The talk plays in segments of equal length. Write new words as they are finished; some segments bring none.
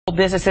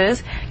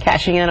Businesses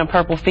cashing in on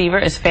purple fever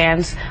as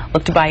fans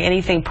look to buy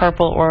anything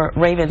purple or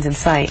Ravens in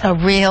sight. A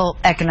real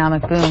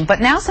economic boom. But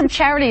now some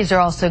charities are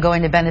also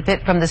going to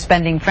benefit from the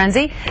spending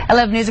frenzy.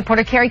 11 News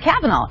reporter Carrie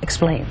Cavanaugh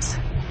explains.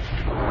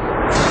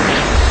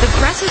 The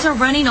presses are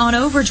running on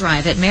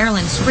overdrive at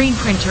Maryland Screen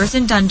Printers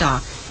in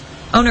Dundalk.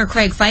 Owner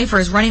Craig Pfeifer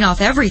is running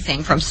off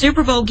everything from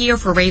Super Bowl gear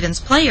for Ravens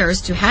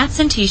players to hats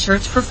and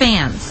T-shirts for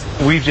fans.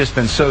 We've just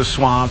been so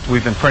swamped.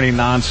 We've been printing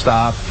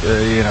nonstop,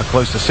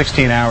 close to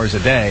 16 hours a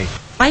day.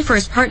 Pfeifer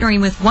is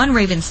partnering with one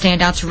Ravens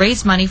standout to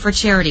raise money for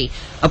charity.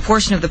 A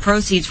portion of the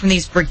proceeds from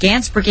these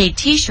Brigance Brigade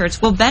T-shirts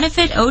will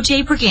benefit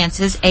O.J.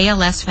 Brigance's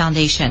ALS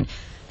Foundation.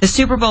 The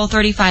Super Bowl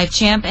 35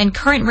 champ and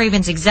current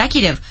Ravens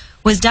executive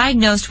was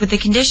diagnosed with the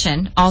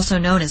condition, also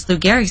known as Lou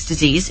Gehrig's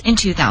disease, in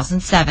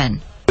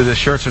 2007. The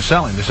shirts are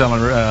selling. They're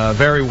selling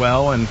very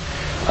well, and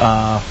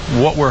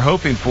what we're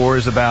hoping for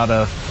is about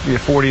a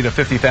 $40,000 to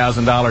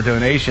 $50,000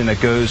 donation that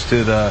goes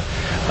to the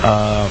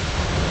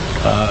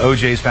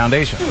OJ's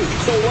Foundation.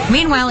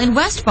 Meanwhile, in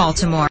West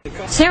Baltimore,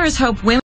 Sarah's Hope women